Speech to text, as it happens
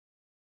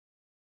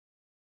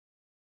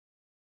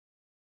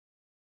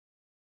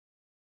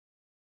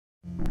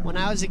When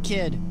I was a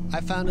kid,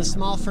 I found a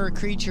small fur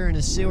creature in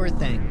a sewer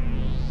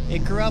thing.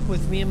 It grew up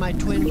with me and my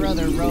twin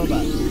brother, Roba.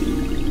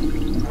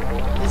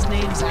 His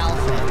name's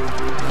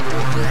Alfie.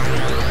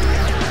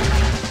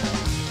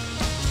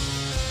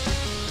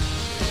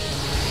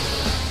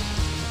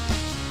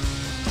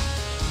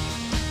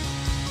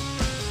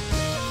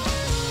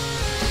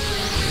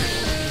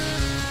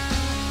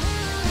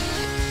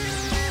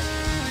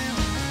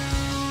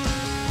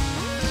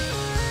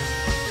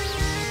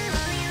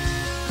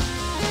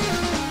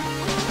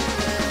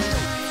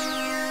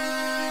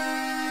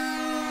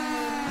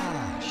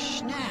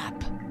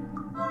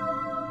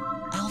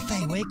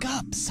 Wake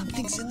up!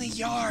 Something's in the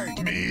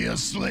yard! Me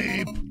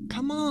asleep?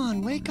 Come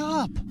on, wake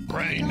up!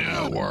 Brain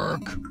at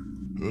work.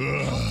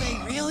 Alfie,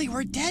 really?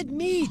 We're dead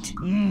meat!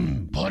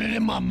 Put it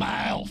in my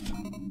mouth.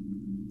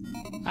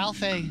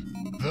 Alfie.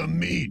 The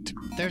meat.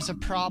 There's a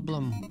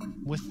problem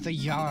with the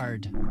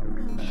yard.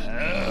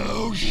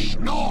 Oh,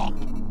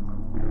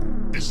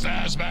 schnopp! Is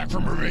Saz back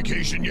from her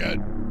vacation yet?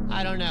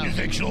 I don't know. You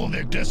think she'll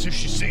evict us if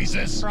she sees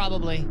this?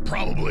 Probably.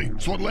 Probably.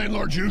 It's what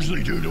landlords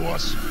usually do to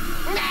us.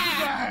 No!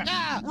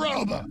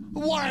 Roba,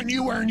 why aren't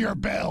you wearing your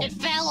belt? It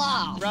fell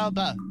off.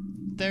 Roba,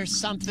 there's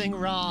something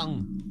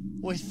wrong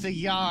with the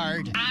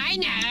yard. I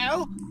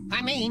know.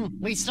 I mean,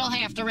 we still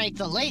have to rake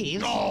the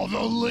leaves. Oh,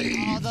 the leaves!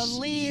 Oh, the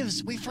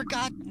leaves! We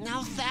forgot.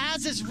 Now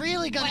Thaz is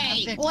really gonna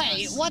evict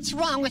Wait, us. what's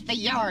wrong with the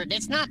yard?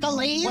 It's not the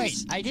leaves? Wait,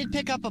 I did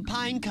pick up a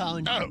pine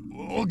cone. Oh,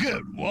 well,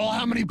 good. Well,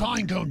 how many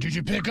pine cones did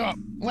you pick up?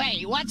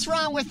 Wait, what's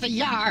wrong with the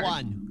yard?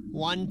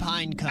 One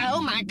pine cone.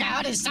 Oh my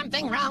God, is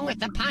something wrong with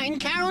the pine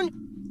cone?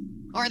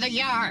 Or the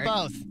yard?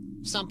 Both.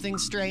 Something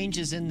strange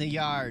is in the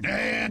yard.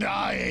 And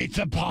I ate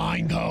the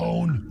pine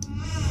cone.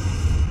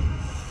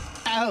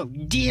 Oh,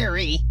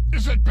 dearie.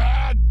 Is it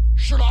bad?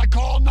 Should I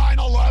call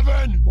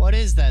 911? What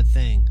is that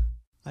thing?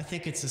 I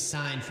think it's a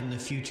sign from the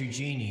future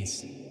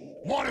genies.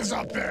 What is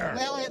up there?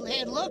 Well,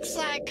 it looks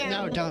like...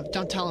 No,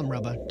 don't tell him,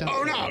 Roba.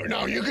 Don't. Oh,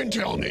 no, you can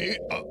tell me.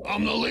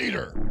 I'm the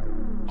leader.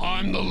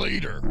 I'm the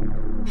leader.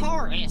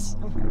 Horace,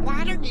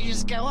 why don't you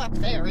just go up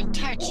there and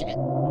touch it?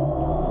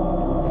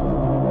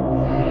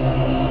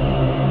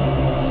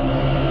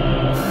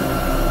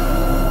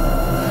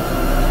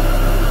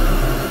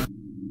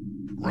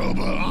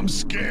 Roba, I'm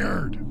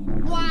scared.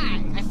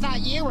 Why? I thought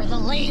you were the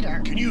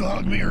leader. Can you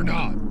hug me or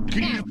not?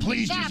 Can you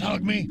please Stop just it.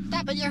 hug me?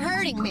 Stop it, you're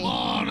hurting me. Come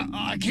on,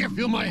 I can't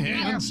feel my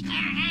hands.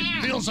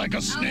 It feels like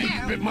a snake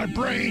bit my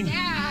brain.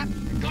 Yeah.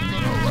 I'm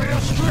gonna lay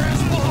a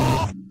stress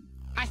ball.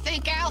 I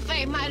think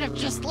Alfie might have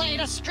just laid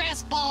a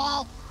stress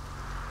ball.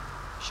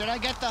 Should I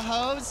get the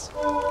hose?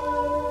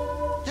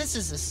 This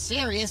is a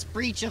serious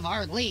breach of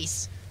our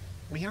lease.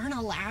 We aren't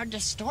allowed to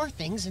store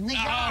things in the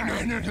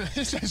yard. No.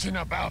 This isn't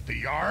about the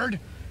yard.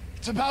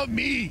 It's about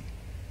me,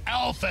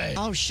 Alfie.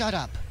 Oh, shut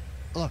up.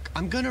 Look,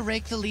 I'm gonna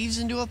rake the leaves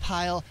into a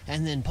pile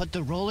and then put the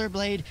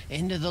rollerblade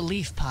into the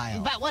leaf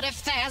pile. But what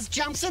if Thaz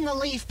jumps in the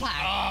leaf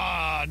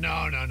pile?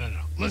 No.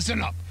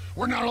 Listen up.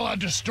 We're not allowed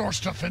to store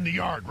stuff in the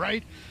yard,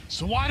 right?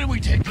 So why don't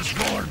we take this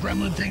roller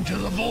gremlin thing to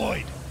the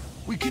void?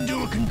 We can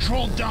do a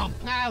controlled dump.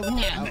 Oh,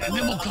 no. And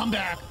then we'll come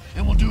back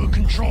and we'll do a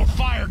controlled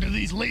fire to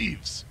these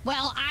leaves.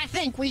 Well, I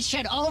think we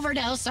should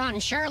overdose on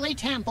Shirley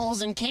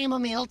Temples and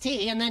chamomile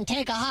tea and then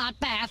take a hot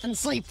bath and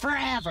sleep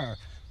forever.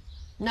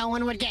 No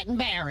one would get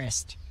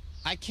embarrassed.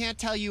 I can't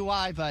tell you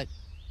why, but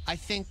I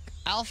think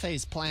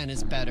Alfie's plan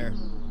is better.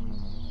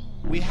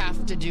 We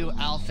have to do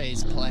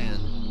Alfie's plan.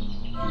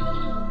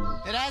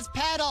 It has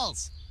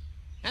pedals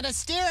and a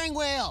steering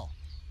wheel.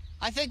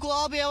 I think we'll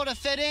all be able to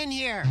fit in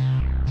here.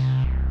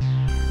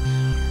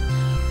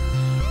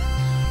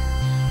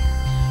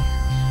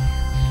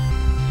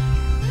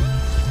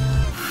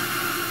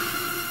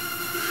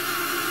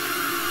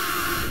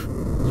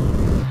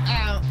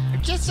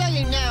 Just so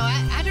you know,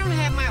 I don't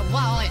have my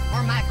wallet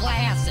or my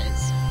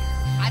glasses.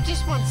 I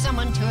just want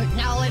someone to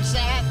acknowledge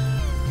that.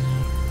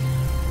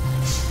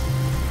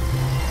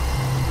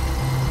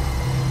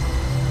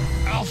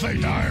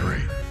 Alfie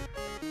Diary.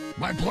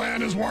 My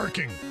plan is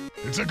working.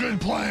 It's a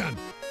good plan.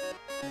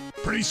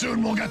 Pretty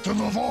soon we'll get to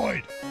the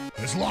void.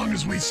 As long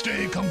as we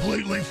stay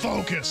completely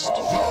focused.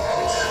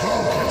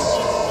 Focus.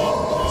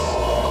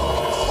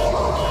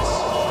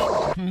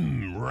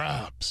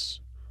 Raps.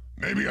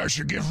 Maybe I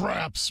should give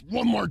Raps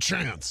one more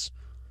chance.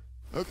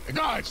 Okay,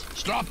 guys,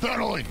 stop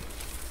pedaling.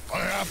 I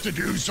have to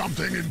do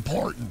something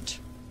important.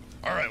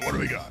 All right, what do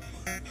we got?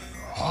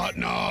 Hot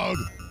nog,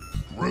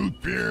 root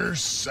beer,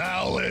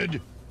 salad,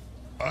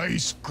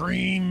 ice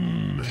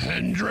cream,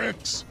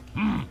 Hendrix.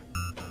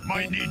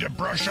 Might need to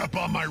brush up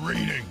on my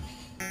reading.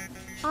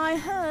 I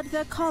heard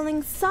they're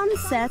calling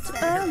sunset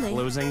early.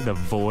 Closing the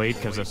void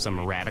because of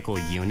some radical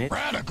unit?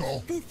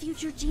 Radical? The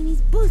future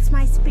genies boost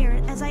my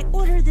spirit as I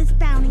order this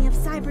bounty of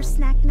cyber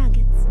snack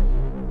nuggets.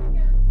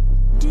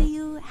 Do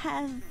you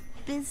have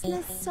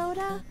business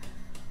soda?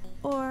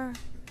 Or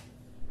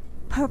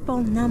purple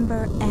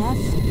number F?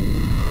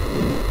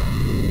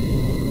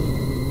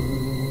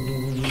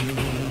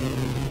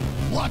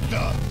 What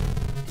the?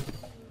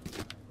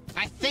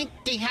 I think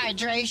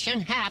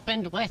dehydration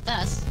happened with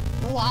us.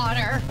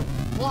 Water.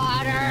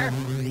 Water!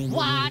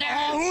 Water!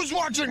 Who's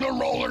watching the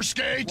roller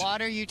skate?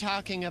 What are you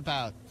talking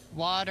about?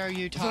 What are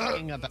you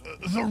talking about?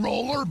 The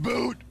roller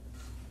boot?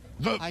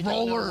 The I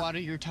don't roller... know what are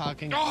you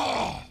talking about?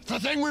 Oh, the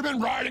thing we've been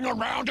riding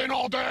around in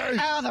all day?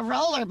 Oh, the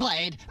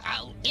rollerblade.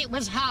 Oh, it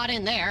was hot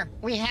in there.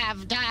 We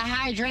have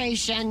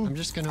dehydration. I'm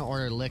just gonna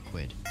order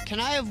liquid. Can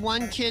I have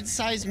one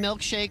kid-sized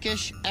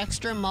milkshake-ish,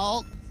 extra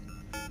malt?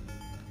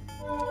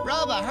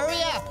 Roba,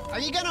 hurry up! Are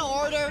you gonna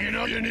order? You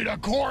know you need a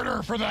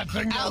quarter for that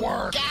thing to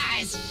work.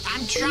 Guys,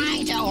 I'm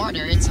trying to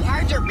order. It's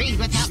hard to read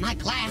without my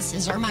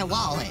glasses or my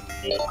wallet.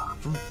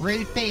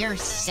 Root beer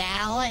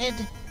salad?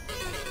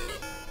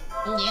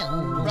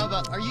 Yeah.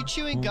 Roba, are you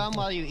chewing gum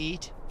while you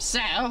eat? So?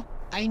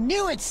 I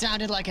knew it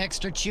sounded like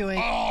extra chewing.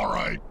 All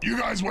right, you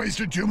guys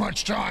wasted too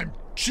much time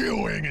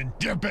chewing and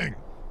dipping.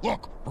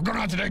 Look, we're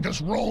gonna have to take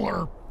this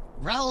roller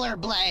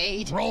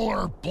blade.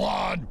 We're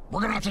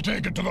gonna have to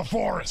take it to the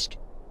forest.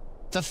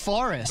 The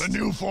forest? The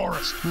new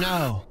forest.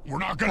 No. We're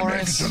not gonna make it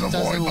Forest to the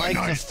doesn't void by like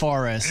night. the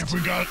forest. If we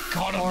got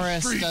caught on the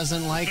Forest street,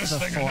 doesn't like this the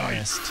thing at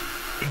night, forest.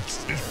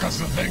 It's because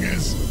the thing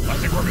is, I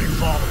think we're being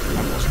followed.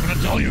 I wasn't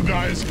gonna tell you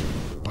guys,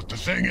 but the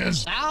thing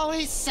is...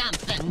 Always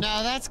something.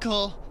 No, that's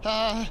cool.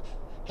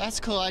 That's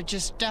cool. I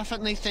just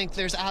definitely think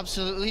there's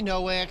absolutely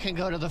no way I can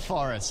go to the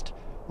forest.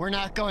 We're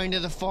not going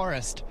to the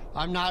forest.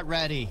 I'm not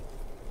ready.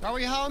 Are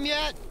we home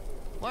yet?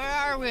 Where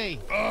are we?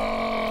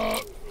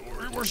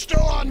 We're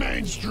still on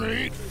Main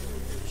Street.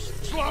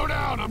 Slow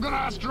down, I'm gonna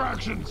ask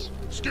directions.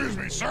 Excuse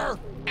me, sir?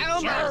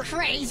 Oh, my Sir?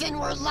 crazy,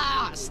 we're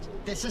lost.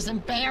 This is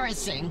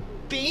embarrassing.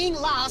 Being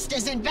lost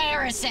is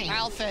embarrassing.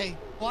 Alfie,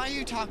 why are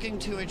you talking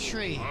to a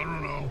tree? I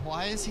don't know.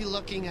 Why is he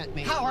looking at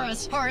me?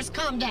 Horace,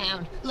 calm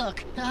down.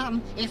 Look,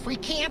 if we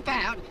camp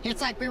out,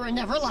 it's like we were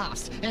never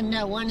lost, and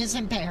no one is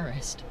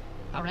embarrassed.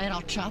 All right,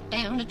 I'll chop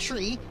down a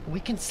tree.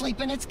 We can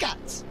sleep in its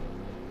guts.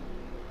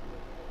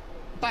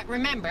 But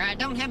remember, I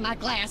don't have my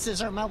glasses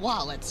or my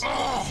wallets.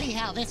 Ugh. See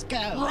how this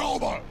goes.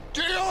 Roba,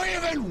 do you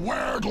even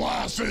wear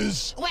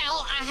glasses?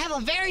 Well, I have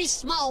a very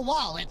small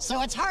wallet,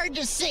 so it's hard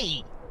to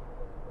see.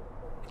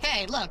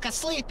 Hey, look, a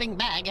sleeping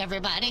bag,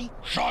 everybody.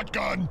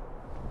 Shotgun.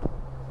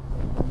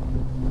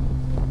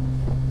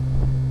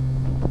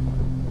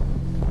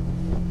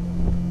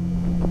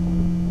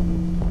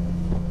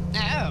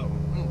 Oh,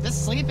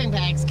 this sleeping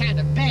bag's kind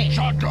of big.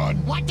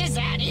 Shotgun. What does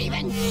that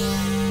even?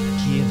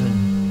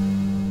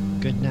 Kevin,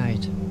 good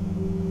night.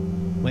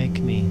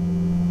 Wake me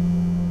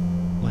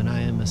when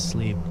I am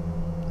asleep,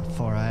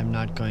 for I am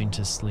not going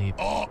to sleep.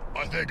 Oh,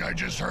 I think I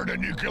just heard a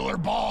nuclear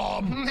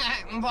bomb.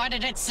 What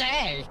did it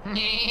say?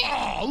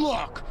 Oh,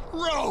 look,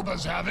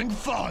 Roba's having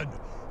fun.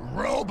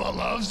 Roba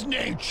loves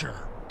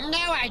nature. No,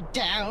 I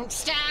don't.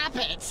 Stop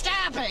it.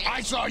 Stop it.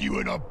 I saw you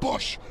in a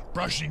bush,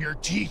 brushing your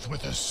teeth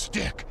with a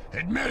stick.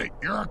 Admit it,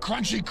 you're a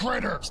crunchy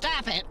critter.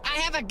 Stop it. I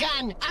have a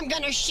gun. I'm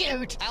gonna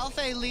shoot.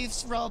 Alfie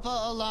leaves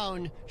Roba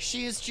alone.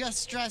 She is just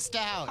stressed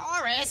out.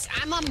 Horace,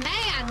 I'm a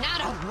man,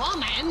 not a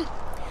woman.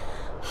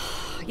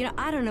 You know,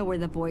 I don't know where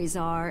the boys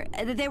are.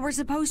 They were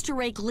supposed to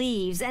rake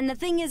leaves, and the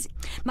thing is,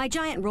 my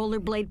giant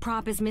rollerblade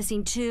prop is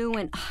missing too,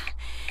 and,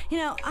 you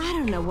know, I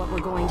don't know what we're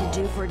going to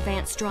do for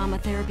advanced drama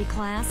therapy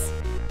class.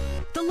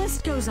 The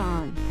list goes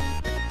on.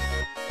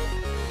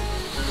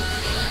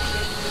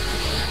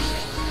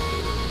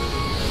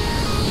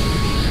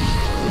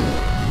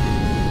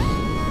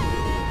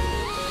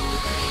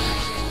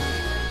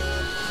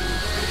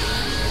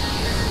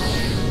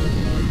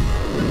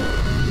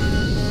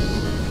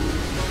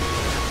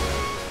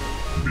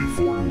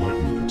 Before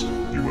enlightenment,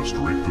 you must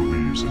rake the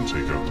leaves and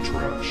take out the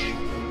trash.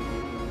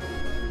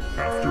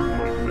 After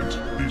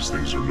enlightenment, these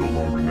things are no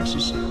longer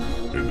necessary,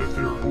 and that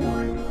they are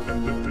boring,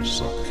 and that they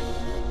suck.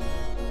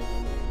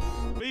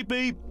 Beep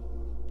beep.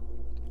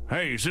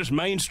 Hey, is this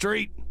Main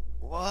Street?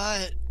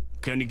 What?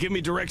 Can you give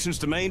me directions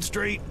to Main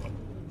Street?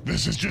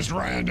 This is just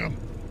random.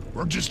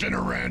 We're just in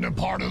a random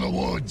part of the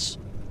woods.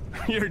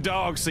 Your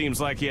dog seems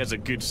like he has a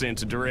good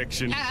sense of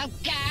direction.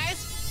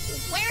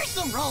 Guys, where's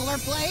the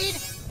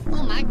rollerblade?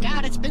 Oh my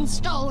God, it's been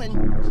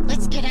stolen.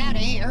 Let's get out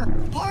of here.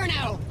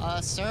 Porno.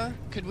 Sir,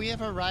 could we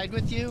have a ride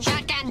with you?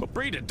 Shotgun. What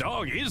breed of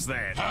dog is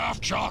that? Half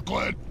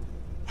chocolate,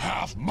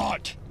 half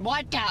mutt.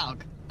 What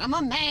dog? I'm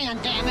a man,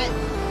 damn it.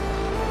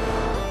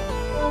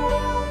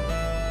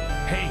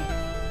 Hey,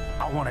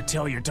 I want to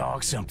tell your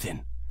dog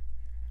something.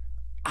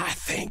 I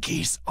think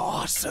he's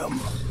awesome.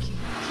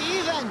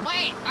 Kevin,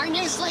 wait, our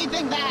new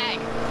sleeping bag.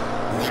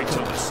 Wait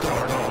till the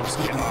Star Dogs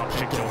get my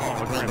picture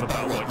hologram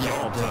about what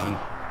y'all done.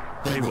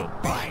 They will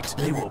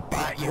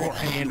bite your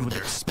hand with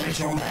their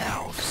special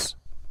mouths.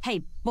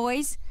 Hey,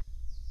 boys,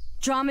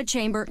 drama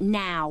chamber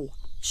now.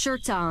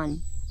 Shirts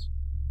on.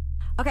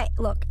 Okay,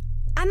 look,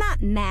 I'm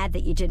not mad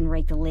that you didn't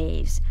rake the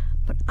leaves.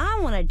 What I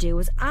want to do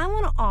is I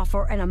want to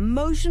offer an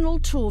emotional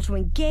tool to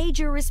engage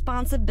your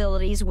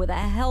responsibilities with a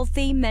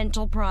healthy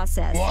mental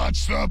process.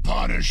 What's the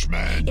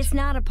punishment? It's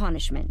not a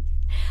punishment.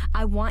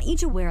 I want you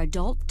to wear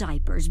adult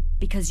diapers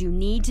because you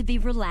need to be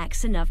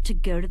relaxed enough to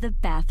go to the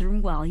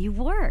bathroom while you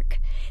work.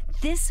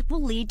 This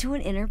will lead to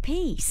an inner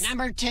peace.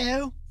 Number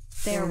 2.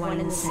 They're one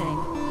and the same.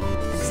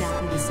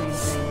 exactly the same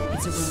thing.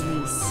 It's a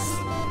release.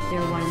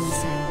 They're one and the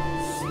same.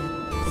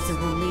 It's a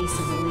release.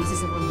 A release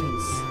is a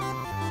release.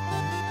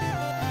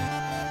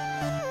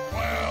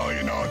 Well,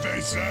 you know what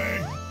they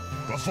say.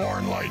 Before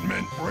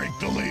enlightenment, rake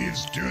the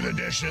leaves, do the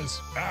dishes.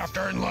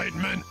 After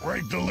enlightenment,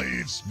 rake the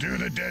leaves, do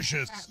the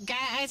dishes.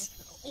 Guys,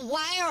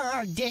 why are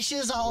our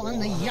dishes all in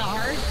the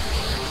yard?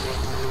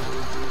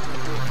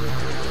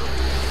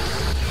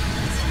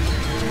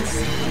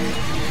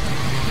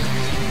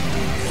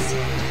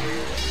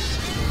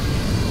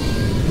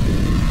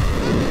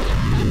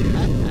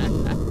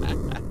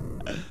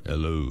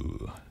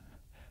 Hello,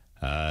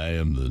 I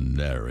am the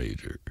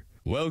narrator.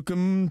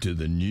 Welcome to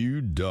the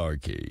new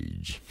Dark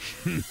Age.